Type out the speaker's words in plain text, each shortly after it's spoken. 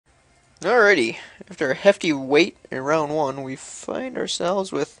Alrighty, after a hefty wait in round one, we find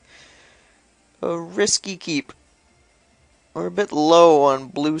ourselves with a risky keep. We're a bit low on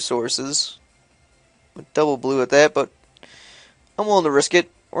blue sources, with double blue at that, but I'm willing to risk it.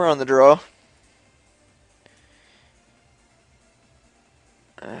 We're on the draw.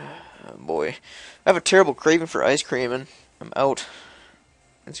 Oh boy, I have a terrible craving for ice cream, and I'm out.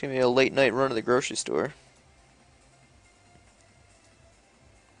 It's gonna be a late night run to the grocery store.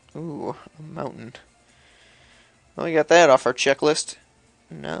 Ooh, a mountain. Well, we got that off our checklist.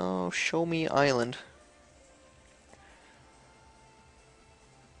 Now, show me island.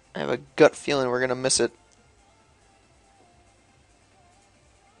 I have a gut feeling we're gonna miss it.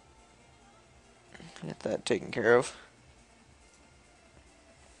 Get that taken care of.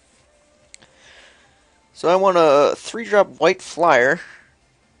 So I want a 3-drop white flyer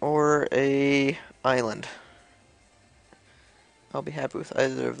or a island. I'll be happy with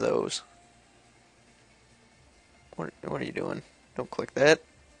either of those. What are you doing? Don't click that.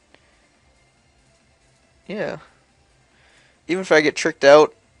 Yeah. Even if I get tricked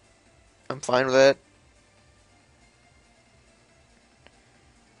out, I'm fine with that.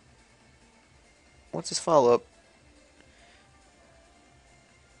 What's his follow-up?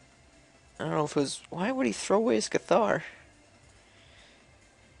 I don't know if it was... Why would he throw away his Cathar?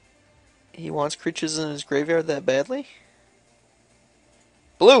 He wants creatures in his graveyard that badly?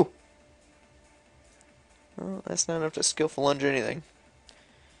 Blue! Well, that's not enough to skillful lunge anything.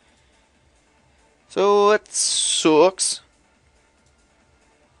 So that sucks.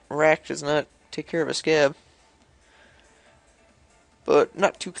 Rack does not take care of a scab. But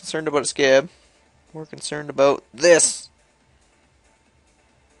not too concerned about a scab. More concerned about this.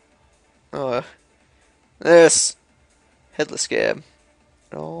 This. Headless scab.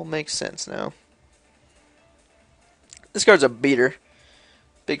 It all makes sense now. This card's a beater.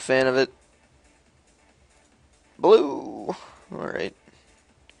 Big fan of it. Blue. Alright.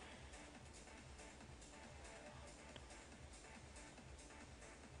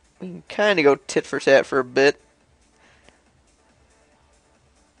 We can kind of go tit for tat for a bit.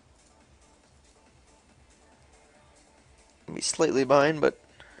 Be slightly behind, but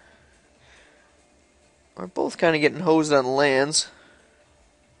we're both kind of getting hosed on lands.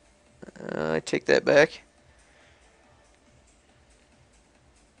 I take that back.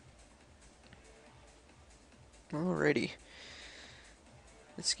 Alrighty.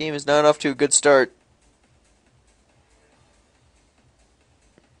 This game is not off to a good start.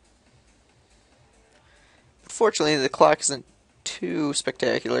 But fortunately, the clock isn't too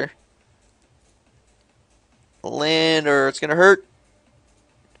spectacular. Land or it's gonna hurt.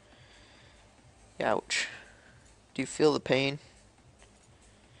 Ouch. Do you feel the pain?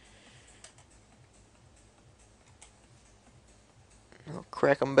 I'll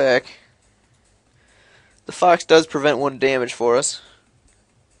crack them back. The fox does prevent 1 damage for us.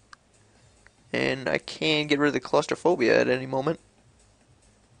 And I can get rid of the claustrophobia at any moment.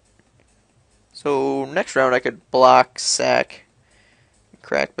 So next round I could block, sack,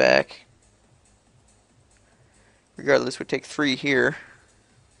 crack back. Regardless, we take 3 here.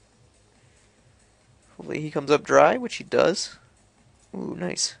 Hopefully he comes up dry, which he does. Ooh,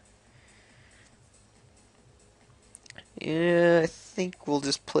 nice. Yeah, I think we'll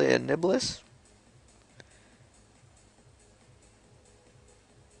just play a Niblis.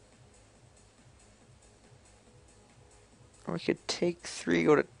 Or we could take 3,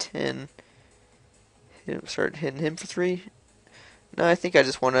 go to 10. Start hitting him for 3. No, I think I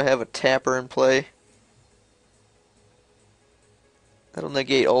just want to have a tapper in play. That'll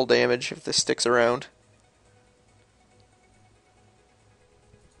negate all damage if this sticks around.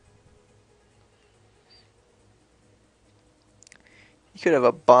 You could have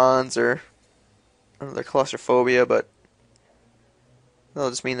a Bonds or another claustrophobia, but that'll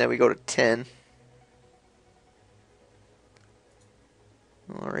just mean that we go to 10.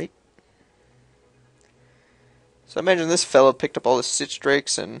 Alright. So I imagine this fellow picked up all the Stitch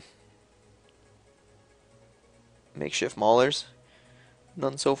Drakes and makeshift Maulers.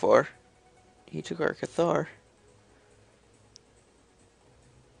 None so far. He took our Cathar.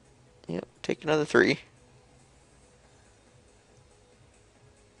 Yep, take another 3.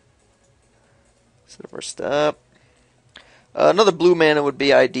 Set up our stop. Another blue mana would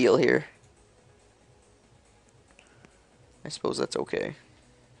be ideal here. I suppose that's okay.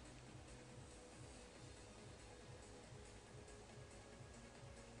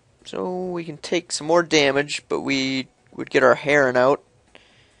 So we can take some more damage, but we would get our Heron out.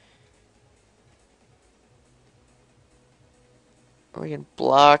 We can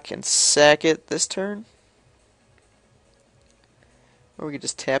block and sack it this turn. Or we could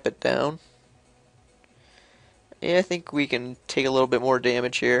just tap it down. Yeah, I think we can take a little bit more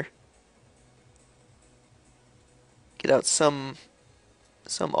damage here. Get out some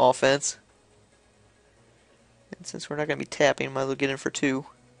offense. And since we're not going to be tapping, might as well get in for 2.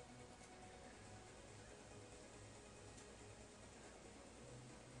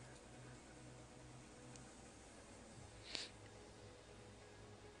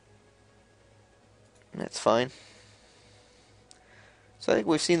 That's fine. So I think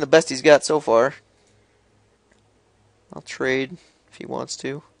we've seen the best he's got so far. I'll trade if he wants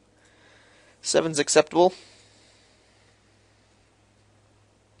to. 7's acceptable.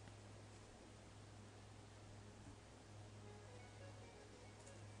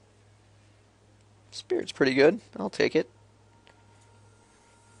 Spirit's pretty good. I'll take it.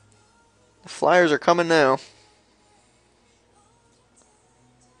 The flyers are coming now.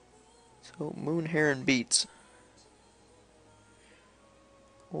 So Moon Heron beats.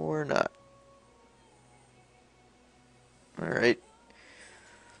 Or not. Alright.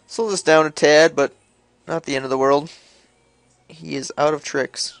 Slow this down a tad, but not the end of the world. He is out of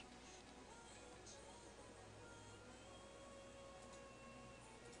tricks.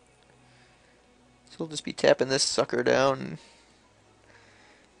 So we'll just be tapping this sucker down and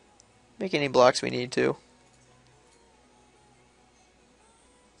make any blocks we need to.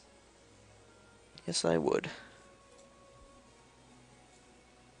 Yes, I would.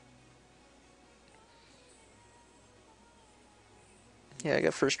 Yeah, I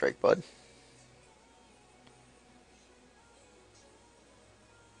got first strike, bud.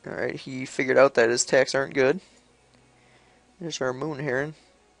 Alright, he figured out that his attacks aren't good. There's our Moon Heron.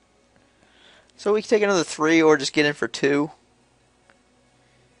 So we can take another 3 or just get in for 2.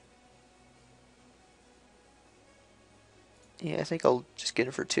 Yeah, I think I'll just get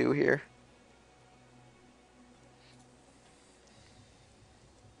in for 2 here.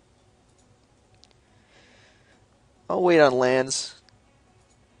 I'll wait on lands.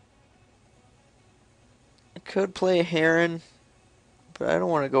 I could play a Heron, but I don't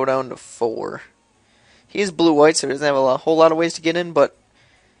want to go down to 4. He is blue-white, so he doesn't have a whole lot of ways to get in, but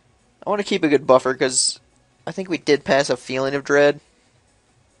I want to keep a good buffer because I think we did pass a Feeling of Dread.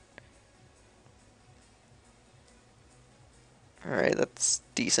 Alright, that's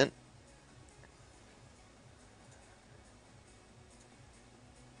decent.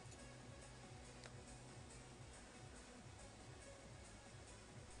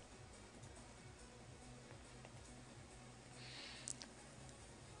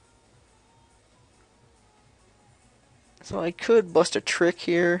 So I could bust a trick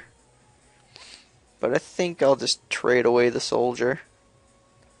here, but I think I'll just trade away the soldier.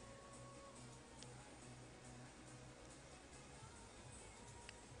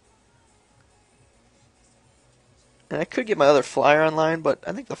 And I could get my other flyer online, but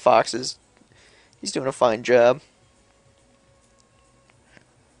I think the fox he's doing a fine job.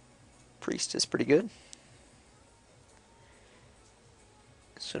 Priest is pretty good.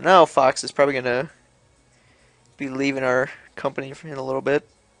 So now fox is probably going to be leaving our company in a little bit.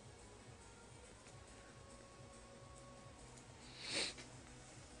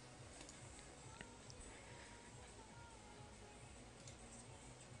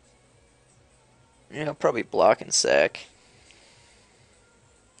 Yeah, I'll probably block and sack.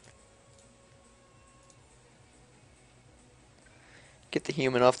 Get the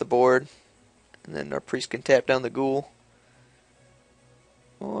human off the board, and then our priest can tap down the ghoul.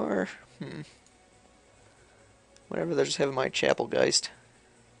 Or, whatever, they're just having my Chapelgeist.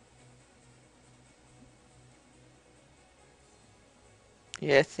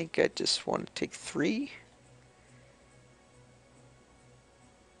 Yeah, I think I just want to take 3.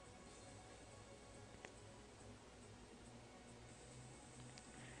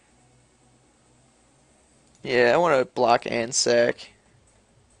 Yeah, I want to block and sack.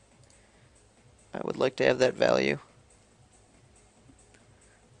 I would like to have that value.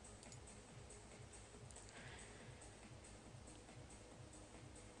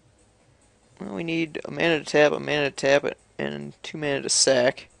 Well, we need a mana to tap it, and 2 mana to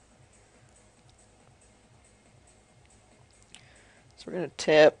sack. So we're going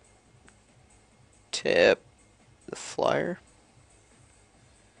to tap the flyer.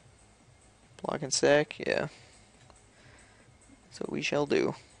 Block and sack, yeah. So we shall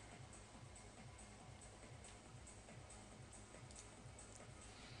do.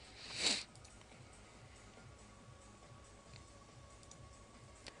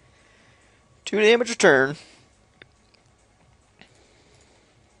 Two damage return.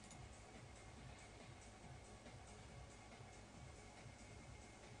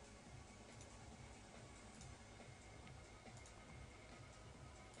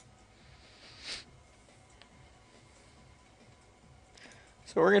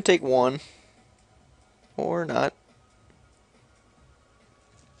 So we're going to take one. Or not.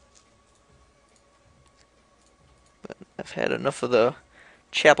 But I've had enough of the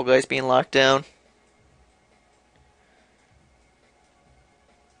chapel guys being locked down.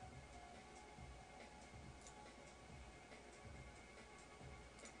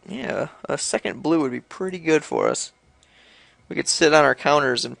 Yeah, a second blue would be pretty good for us. We could sit on our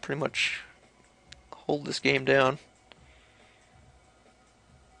counters and pretty much hold this game down.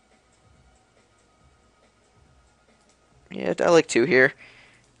 Yeah, I like two here.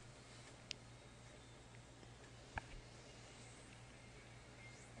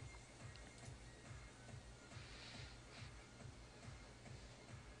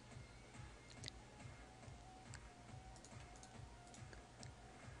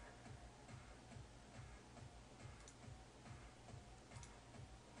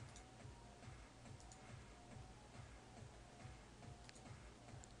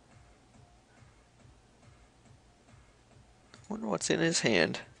 Wonder what's in his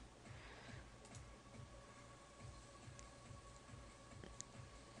hand.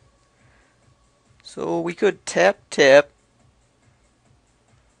 So we could tap, get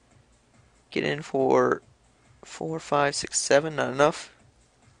in for 4, 5, 6, 7, not enough.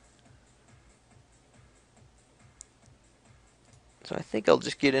 So I think I'll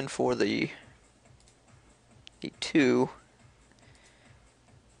just get in for the 2,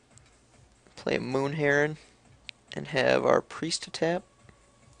 play a Moon Heron, and have our priest to tap.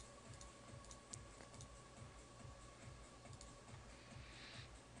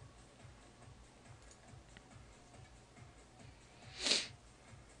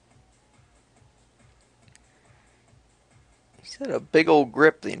 He's had a big old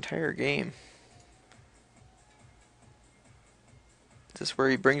grip the entire game. Is this where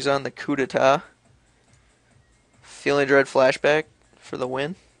he brings on the coup d'etat? Feeling Dread flashback for the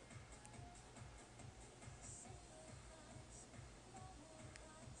win?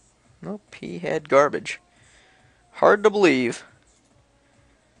 Nope, he had garbage. Hard to believe.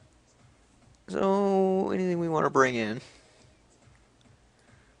 So, anything we want to bring in?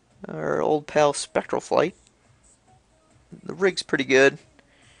 Our old pal Spectral Flight. The rig's pretty good.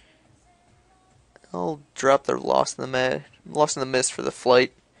 I'll drop the Lost in the Mist for the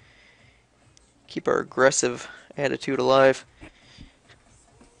flight. Keep our aggressive attitude alive.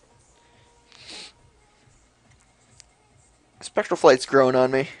 Spectral Flight's growing on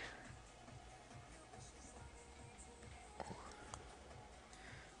me.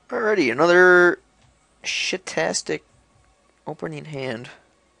 Alrighty, another shitastic opening hand.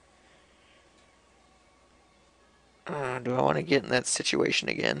 Do I want to get in that situation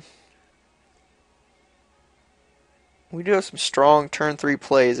again? We do have some strong turn 3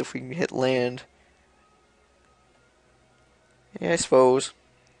 plays if we can hit land. Yeah, I suppose.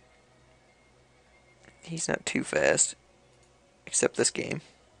 He's not too fast. Except this game.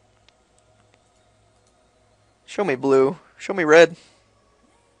 Show me blue. Show me red.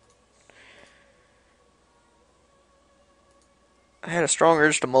 I had a strong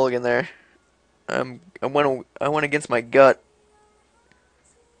urge to mulligan there. I went against my gut.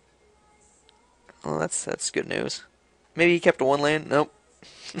 Well, that's good news. Maybe he kept a one land. Nope.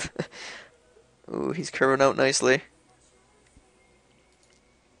 Ooh, he's curving out nicely.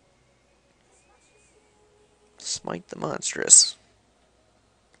 Smite the monstrous.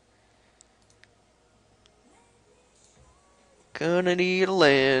 Gonna need a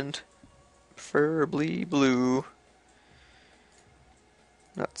land. Preferably blue.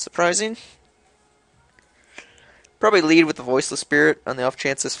 Not surprising. Probably lead with the Voiceless Spirit on the off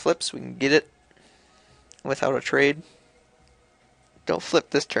chance this flips. We can get it without a trade. Don't flip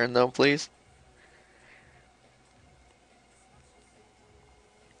this turn though, please.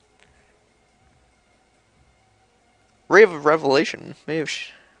 Ray of Revelation.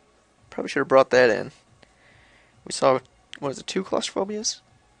 Probably should have brought that in. We saw, what is it, 2 claustrophobias?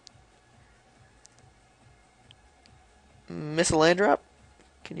 Miss a land drop?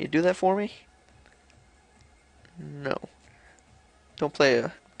 Can you do that for me? No. Don't play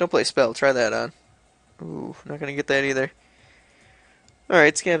a spell. Try that on. Ooh, not gonna get that either.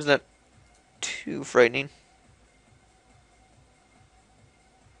 Alright, Scab's not too frightening.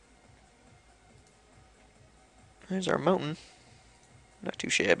 There's our mountain. Not too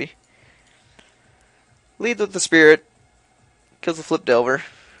shabby. Lead with the spirit. Kills the flip delver.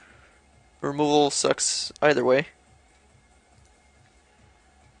 Removal sucks either way.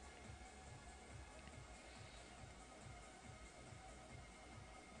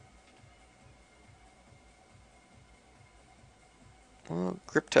 Well,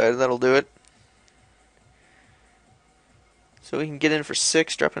 Griptide, that'll do it. So we can get in for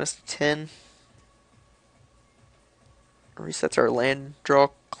 6, dropping us to 10. Resets our land draw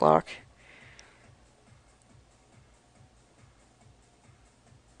clock.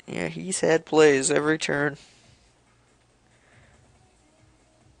 Yeah, he's had plays every turn.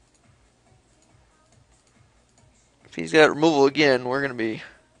 If he's got removal again, we're going to be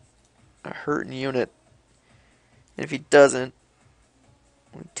a hurting unit. And if he doesn't,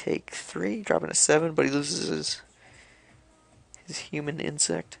 we take 3, dropping to 7, but he loses his human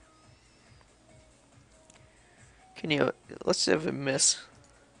insect. Can you... Let's have him miss.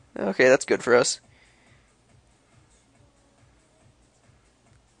 Okay, that's good for us.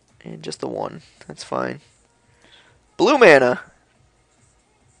 And just the 1. That's fine. Blue mana!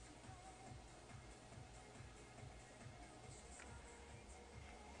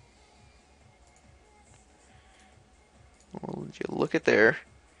 Well, would you look at there.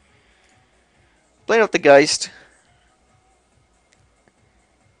 Playing out the Geist.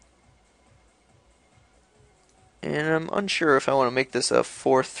 And I'm unsure if I want to make this a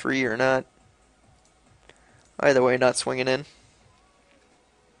 4-3 or not. Either way, not swinging in.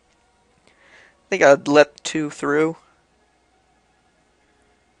 I think I'd let 2 through.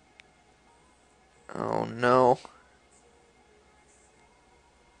 Oh no.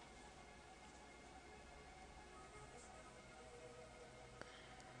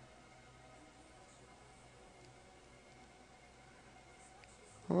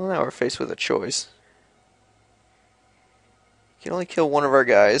 Well, now we're faced with a choice. You can only kill one of our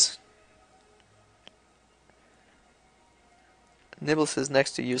guys. Nibbles is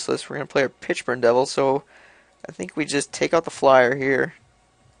next to useless. We're going to play our Pitchburn Devil, so I think we just take out the flyer here.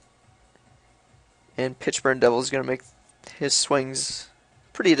 And Pitchburn Devil is going to make his swings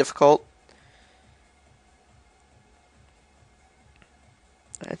pretty difficult.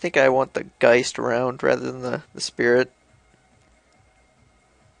 I think I want the Geist around rather than the Spirit.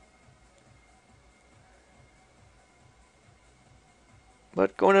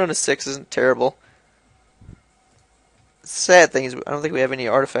 But going down to 6 isn't terrible. The sad thing is I don't think we have any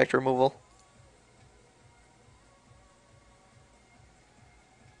artifact removal.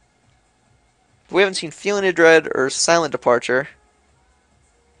 We haven't seen Feeling of Dread or Silent Departure.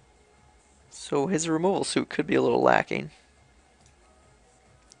 So his removal suit could be a little lacking.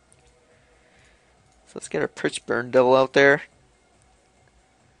 So let's get our Pitchburn Devil out there.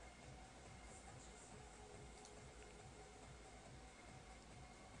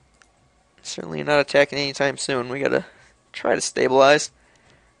 Certainly not attacking anytime soon. We gotta try to stabilize.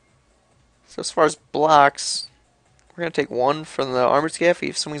 So as far as blocks, we're gonna take 1 from the Armored Scaff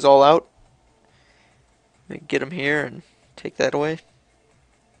if something's all out. Maybe get him here and take that away.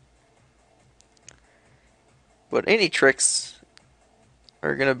 But any tricks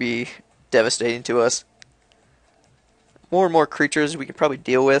are gonna be devastating to us. More and more creatures we can probably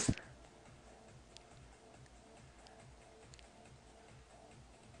deal with.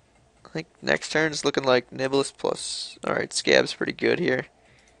 I think next turn is looking like Nibblus plus... Alright, Scab's pretty good here.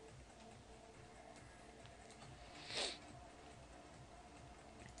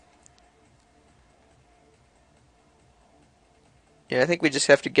 Yeah, I think we just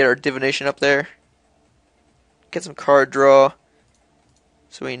have to get our Divination up there. Get some card draw.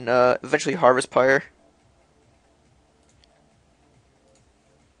 So we can eventually Harvest Pyre.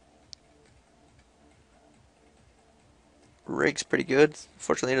 Rig's pretty good.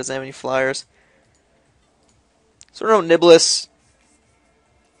 Fortunately, he doesn't have any flyers. So we're on Nibblus.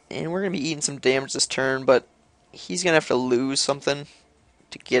 And we're going to be eating some damage this turn, but he's going to have to lose something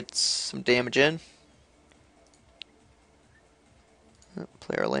to get some damage in.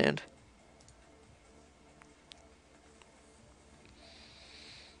 Play our land.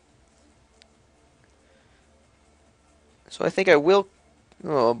 So I think I will...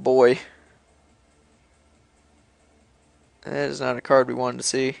 Oh boy. That is not a card we wanted to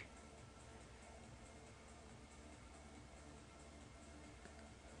see.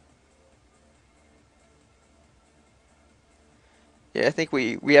 Yeah, I think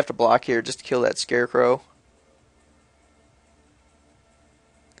we have to block here just to kill that Scarecrow.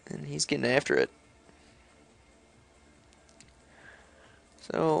 And he's getting after it.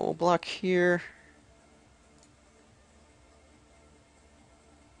 So we'll block here.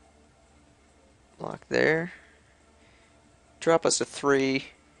 Block there. Drop us to 3.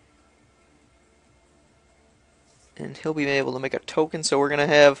 And he'll be able to make a token, so we're going to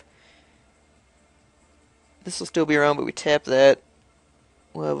have... This will still be around, but we tap that.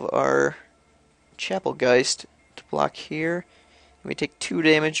 We'll have our Chapel Geist to block here. And we take 2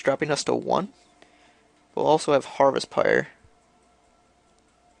 damage, dropping us to 1. We'll also have Harvest Pyre.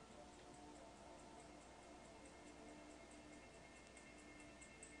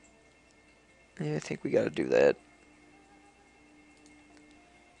 Yeah, I think we gotta do that.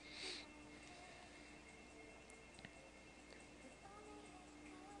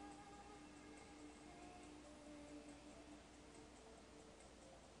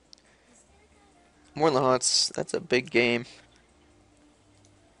 Moreland Haunts, that's a big game.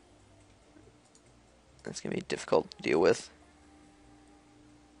 That's gonna be difficult to deal with.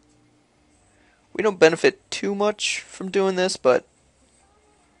 We don't benefit too much from doing this, but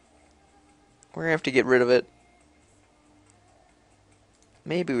we're gonna have to get rid of it.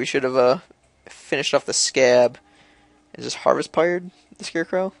 Maybe we should have finished off the scab and just harvest pired the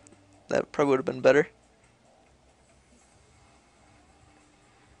scarecrow. That probably would have been better.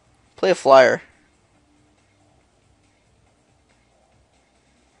 Play a flyer.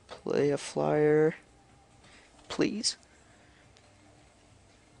 Play a flyer, please.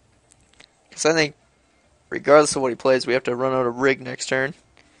 Because I think, regardless of what he plays, we have to run out of rig next turn.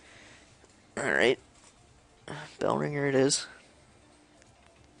 Alright. Bell ringer it is.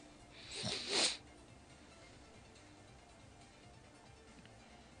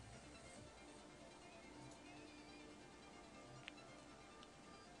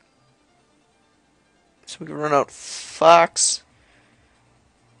 So we can run out Fox.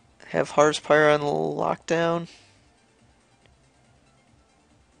 Have Harvest Pyre on lockdown.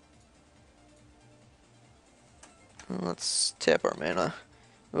 Let's tap our mana.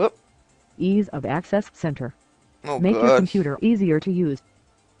 Whoop. Ease of Access Center. Oh, Make God. your computer easier to use.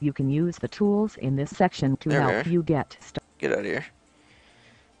 You can use the tools in this section to help you get started. Get out of here.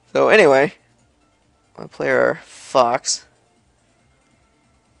 So anyway, I'll play our Fox.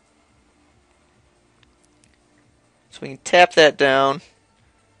 So we can tap that down.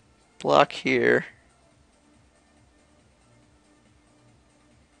 Block here.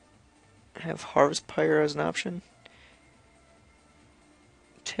 Have Harvest Pyre as an option.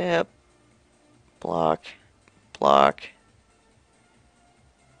 Tap. Block. Block.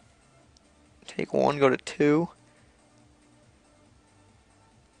 Take 1, go to 2.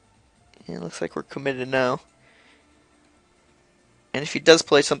 Yeah, it looks like we're committed now. And if he does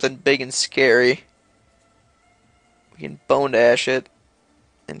play something big and scary, we can Bone Dash it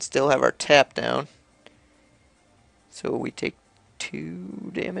and still have our tap down. So we take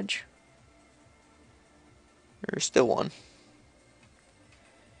 2 damage. Or still 1.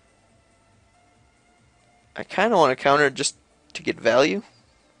 I kind of want to counter just to get value.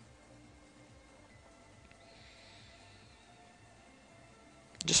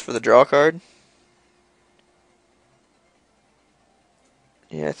 Just for the draw card.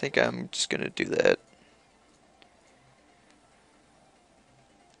 Yeah, I think I'm just going to do that.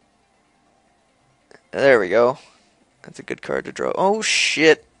 There we go. That's a good card to draw. Oh,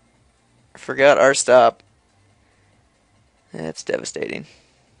 shit. I forgot our stop. That's devastating.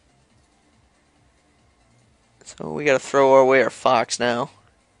 So we got to throw away our Fox now.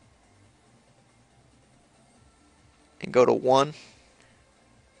 And go to 1.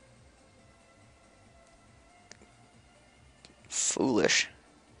 Foolish.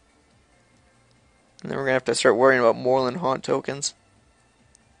 And then we're going to have to start worrying about Moreland Haunt tokens.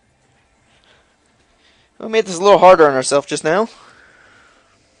 We made this a little harder on ourselves just now.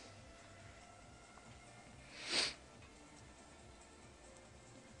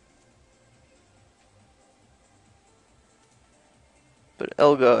 But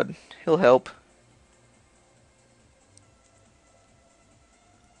Elgod, he'll help.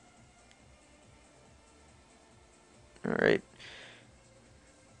 Alright.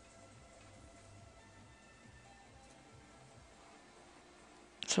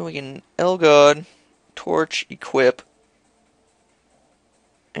 So we can Elgod, Torch, equip,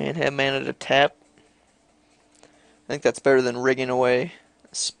 and have mana to tap. I think that's better than rigging away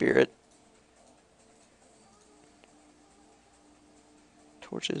Spirit.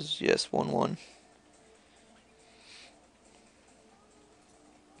 Torches, yes, 1/1.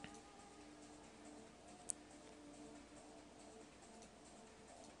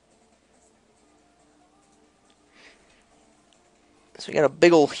 So we got a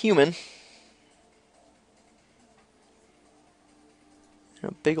big ol' human.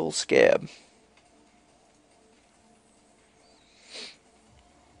 And a big ol' scab.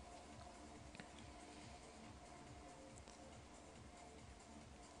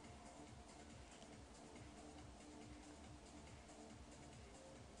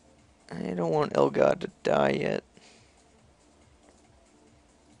 I don't want Elgod to die yet.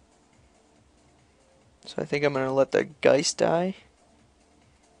 So I think I'm going to let the Geist die.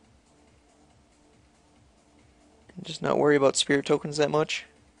 And just not worry about spirit tokens that much.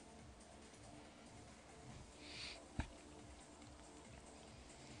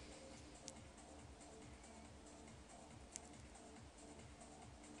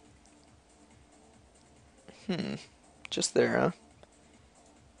 Just there, huh?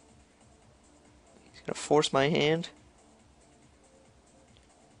 He's gonna force my hand.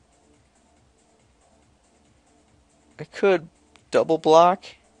 I could double block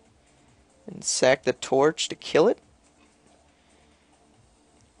and sack the torch to kill it.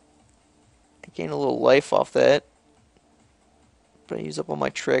 I gain a little life off that. But I use up all my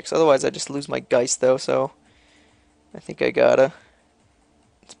tricks. Otherwise, I just lose my Geist, though, so I think I gotta.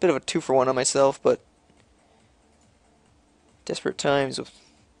 It's a bit of a 2-for-1 on myself, but desperate times with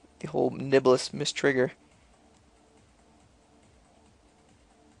the whole Niblis mistrigger.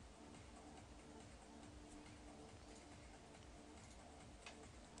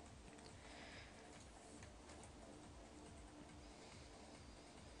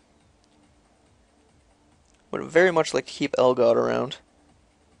 Would very much like to keep Elgod around.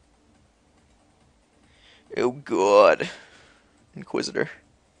 Oh god. Inquisitor.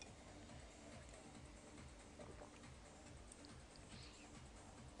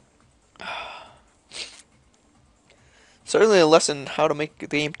 Certainly a lesson how to make the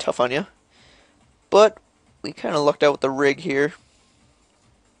game tough on you. But we kind of lucked out with the rig here.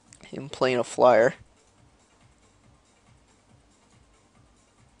 Him playing a flyer.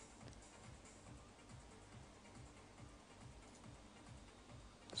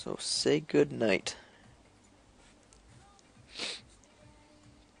 So say good night.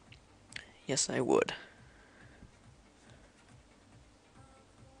 Yes, I would.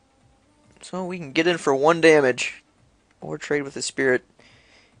 So we can get in for 1 damage. Or trade with the spirit.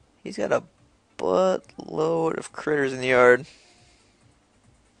 He's got a buttload of critters in the yard.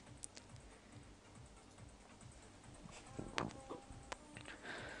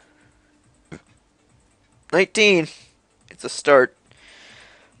 $19. It's a start.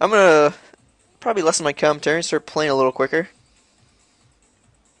 I'm gonna probably lessen my commentary and start playing a little quicker.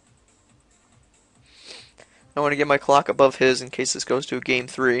 I want to get my clock above his in case this goes to a game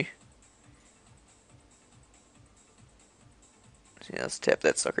 3. So yeah, let's tap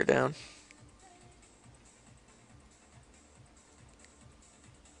that sucker down.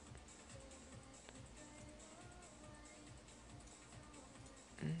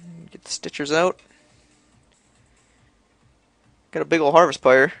 Get the Stitchers out. Got a big old Harvest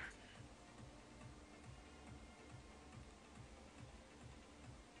Pyre.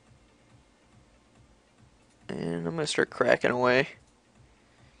 And I'm going to start cracking away.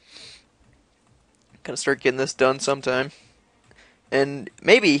 Gonna start getting this done sometime. And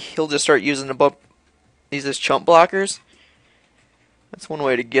maybe he'll just start using these as chump blockers. That's one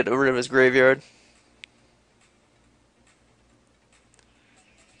way to get rid of his graveyard.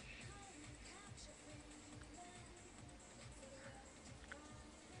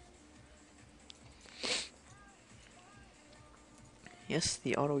 Yes,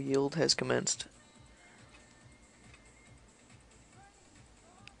 the auto yield has commenced.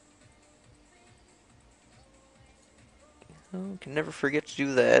 Oh, can never forget to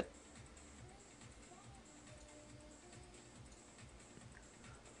do that.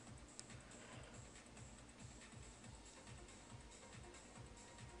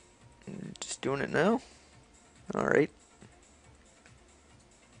 Just doing it now. Alright.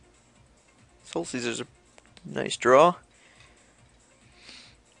 Soul Caesar's a nice draw.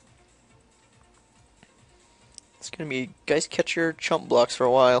 It's gonna be Geist Catcher chump blocks for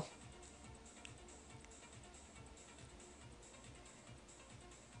a while.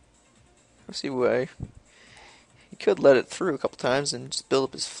 Let's see why. He could let it through a couple times and just build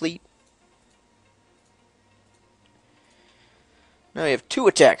up his fleet. Now you have 2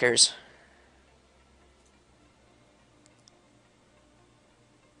 attackers.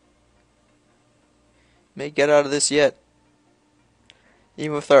 May get out of this yet.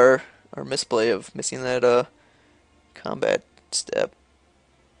 Even with our misplay of missing that combat step.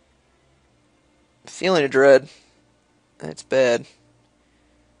 Feeling a dread. That's bad.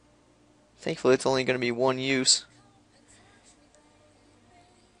 Thankfully it's only going to be 1 use.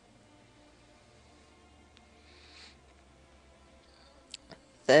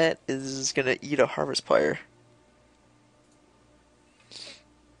 That is going to eat a Harvest Pyre.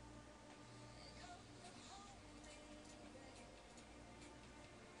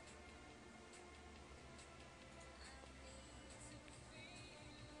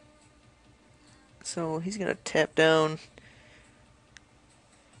 So he's going to tap down.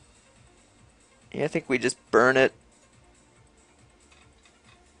 Yeah, I think we just burn it.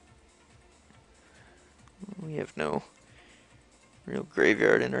 We have no real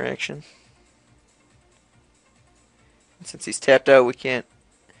graveyard interaction. And since he's tapped out, we can't.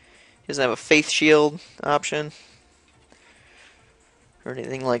 He doesn't have a Faith Shield option or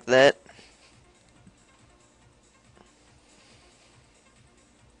anything like that.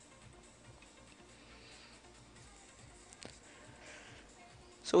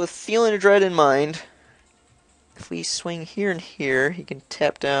 So with Feeling of Dread in mind, if we swing here and here, he can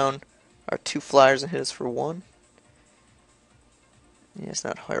tap down our 2 flyers and hit us for 1. Yeah, it's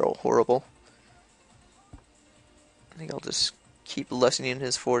not horrible. I think I'll just keep lessening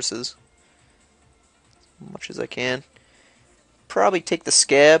his forces as much as I can. Probably take the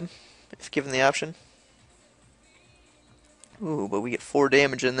Scab, if given the option. Ooh, but we get 4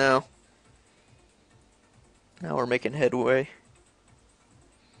 damage in now. Now we're making headway.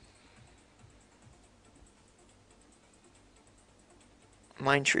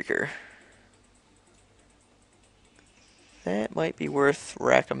 Mind Shrieker. That might be worth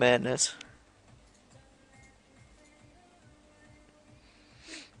Rack of Madness.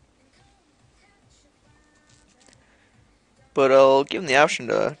 But I'll give him the option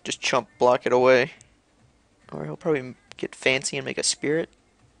to just chump block it away. Or he'll probably get fancy and make a Spirit.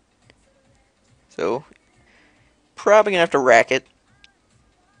 So, probably gonna have to rack it.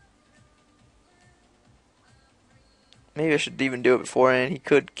 Maybe I should even do it beforehand. He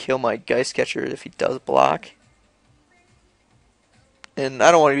could kill my Geist Catcher if he does block. And I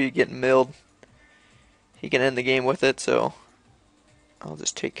don't want to be getting milled. He can end the game with it, so I'll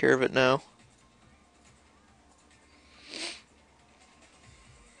just take care of it now.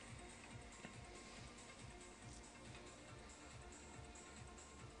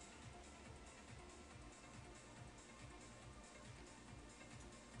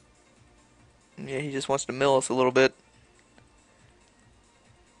 Yeah, he just wants to mill us a little bit.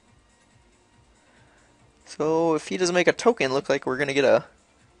 So if he doesn't make a token, look like we're gonna get a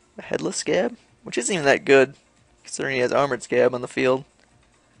Headless Scab, which isn't even that good, considering he has Armored Scab on the field.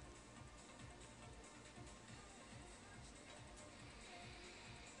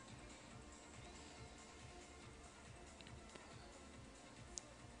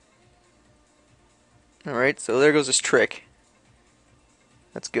 Alright, so there goes his trick.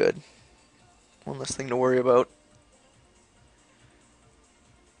 That's good. One less thing to worry about.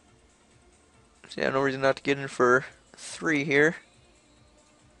 So yeah, no reason not to get in for 3 here.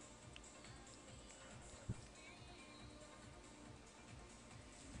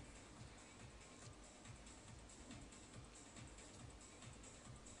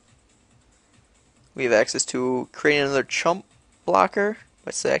 We have access to creating another chump blocker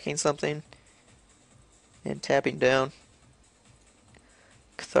by sacking something and tapping down.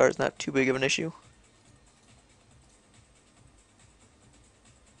 Cathar is not too big of an issue.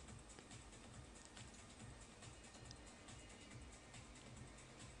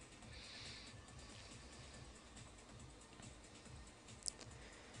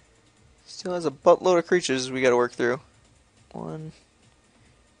 Still has a buttload of creatures we gotta work through. One.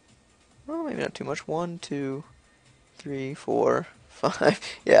 Well, maybe not too much. 1, 2, 3, 4, 5.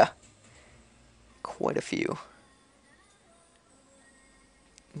 Yeah. Quite a few.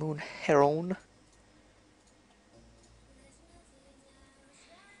 Moon Heron.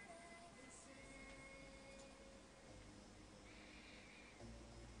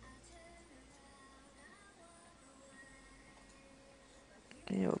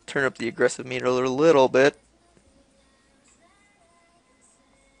 Yeah, we'll turn up the aggressive meter a little bit.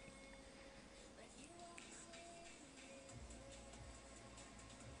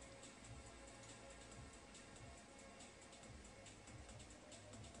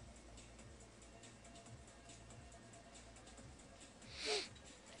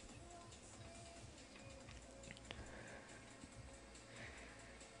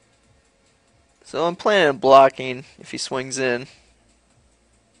 So I'm planning on blocking if he swings in.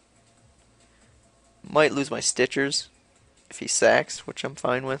 Might lose my Stitchers if he sacks, which I'm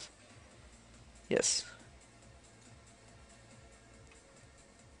fine with. Yes.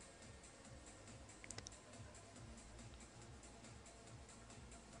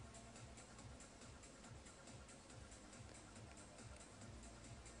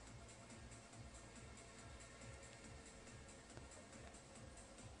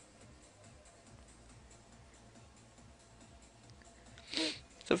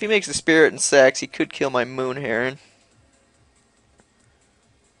 So if he makes a Spirit and sacks, he could kill my Moon Heron.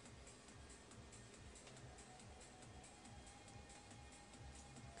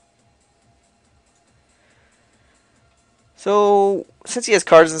 So since he has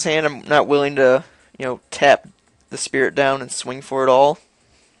cards in his hand, I'm not willing to, tap the Spirit down and swing for it all.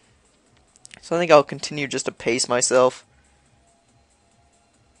 So I think I'll continue just to pace myself.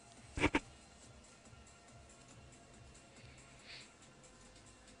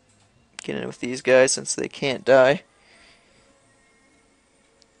 Get in with these guys since they can't die.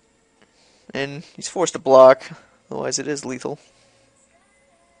 And he's forced to block, otherwise it is lethal.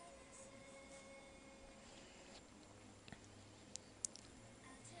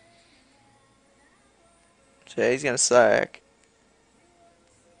 So yeah, he's gonna sack.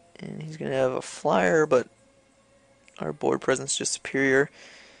 And he's gonna have a flyer, but our board presence is just superior.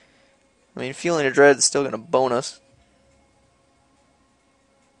 I mean, Feeling of Dread is still gonna bone us.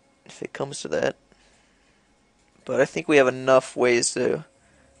 If it comes to that. But I think we have enough ways to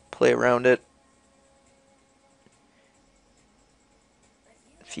play around it.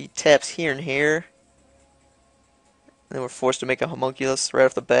 If he taps here and here, then we're forced to make a homunculus right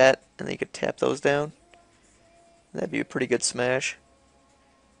off the bat, and then you could tap those down. That'd be a pretty good smash.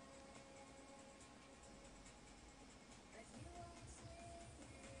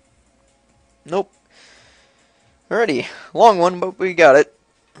 Nope. Alrighty, long one, but we got it.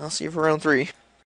 I'll see you for round 3.